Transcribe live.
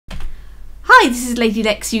Hi, this is Lady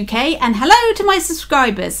Lex UK and hello to my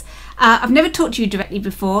subscribers. I've never talked to you directly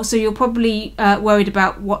before, so you're probably worried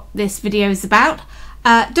about what this video is about.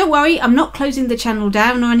 Don't worry, I'm not closing the channel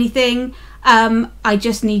down or anything. I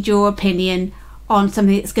just need your opinion on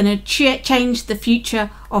something that's going to change the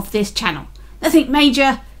future of this channel. Nothing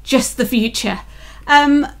major, just the future.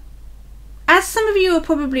 As some of you are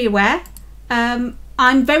probably aware, I'm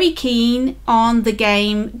very keen on the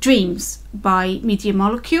game Dreams by Media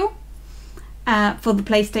Molecule for the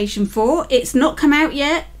PlayStation 4. It's not come out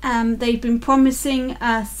yet. They've been promising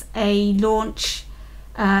us a launch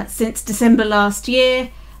since December last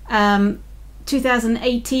year,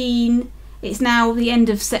 2018. It's now the end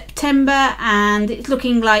of September and it's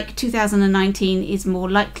looking like 2019 is more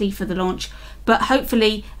likely for the launch, but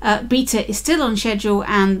hopefully beta is still on schedule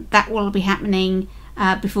and that will be happening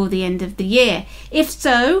before the end of the year. If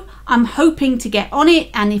so, I'm hoping to get on it,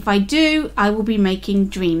 and if I do, I will be making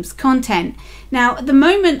Dreams content. Now at the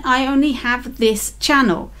moment I only have this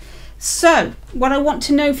channel, so what I want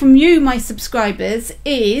to know from you, my subscribers,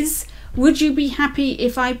 is would you be happy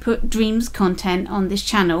if I put Dreams content on this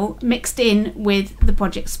channel mixed in with the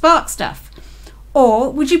Project Spark stuff, or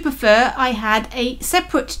would you prefer I had a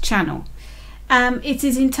separate channel? It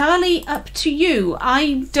is entirely up to you.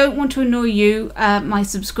 I don't want to annoy you, my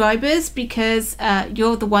subscribers, because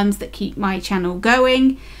you're the ones that keep my channel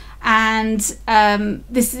going, and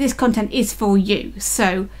this content is for you.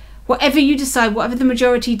 So whatever you decide, whatever the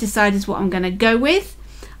majority decide, is what I'm going to go with.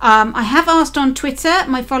 I have asked on Twitter,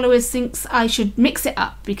 my followers thinks I should mix it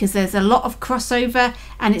up because there's a lot of crossover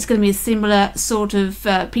and it's going to be a similar sort of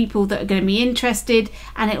people that are going to be interested,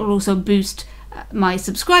 and it will also boost my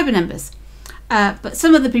subscriber numbers. But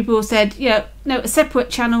some of the people said, no, a separate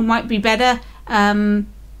channel might be better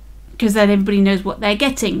because then everybody knows what they're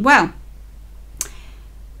getting. Well,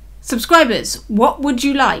 subscribers, what would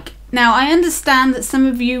you like? Now, I understand that some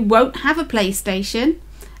of you won't have a PlayStation,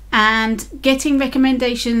 and getting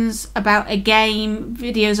recommendations about a game,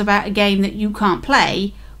 videos about a game that you can't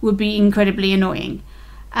play, would be incredibly annoying.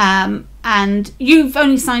 And you've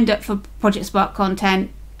only signed up for Project Spark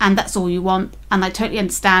content, and that's all you want, and I totally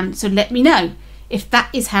understand, so let me know if that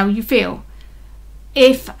is how you feel.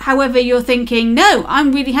 If, however, you're thinking, no,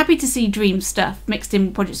 I'm really happy to see Dream stuff mixed in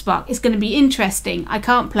with Project Spark, it's going to be interesting, I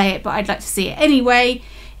can't play it but I'd like to see it anyway,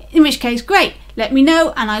 in which case, great, let me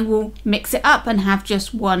know and I will mix it up and have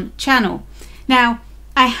just one channel. Now,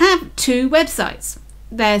 I have two websites.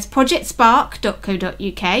 There's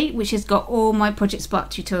projectspark.co.uk, which has got all my Project Spark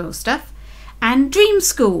tutorial stuff, and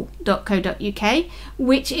dreamschool.co.uk,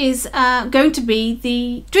 which is going to be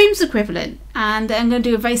the Dreams equivalent, and I'm going to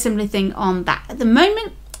do a very similar thing on that. At the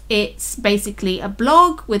moment it's basically a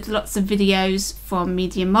blog with lots of videos from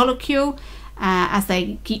Media Molecule as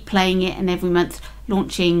they keep playing it, and every month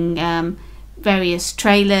launching various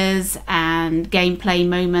trailers and gameplay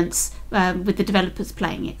moments with the developers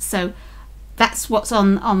playing it. So that's what's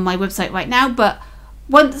on my website right now, but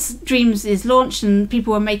once Dreams is launched and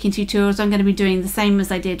people are making tutorials, I'm going to be doing the same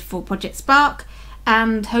as I did for Project Spark,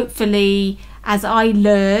 and hopefully as I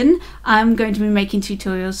learn I'm going to be making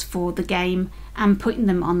tutorials for the game and putting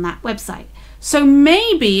them on that website. So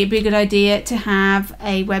maybe it'd be a good idea to have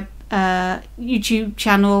a YouTube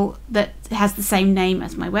channel that has the same name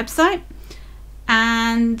as my website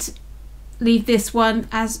and leave this one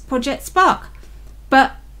as Project Spark,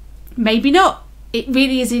 but maybe not. It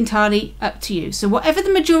really is entirely up to you. So whatever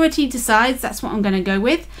the majority decides, that's what I'm going to go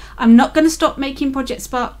with. I'm not going to stop making Project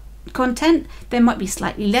Spark content. There might be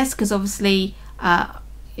slightly less because obviously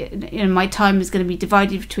my time is going to be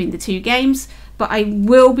divided between the two games, but I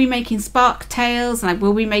will be making Spark Tales and I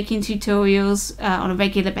will be making tutorials on a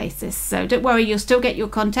regular basis. So don't worry, you'll still get your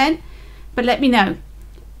content, but let me know,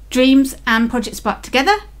 Dreams and Project Spark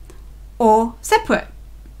together or separate?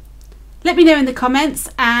 Let me know in the comments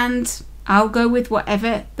and I'll go with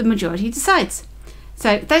whatever the majority decides.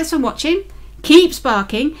 So thanks for watching, keep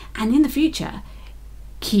sparking, and in the future,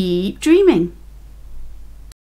 keep dreaming.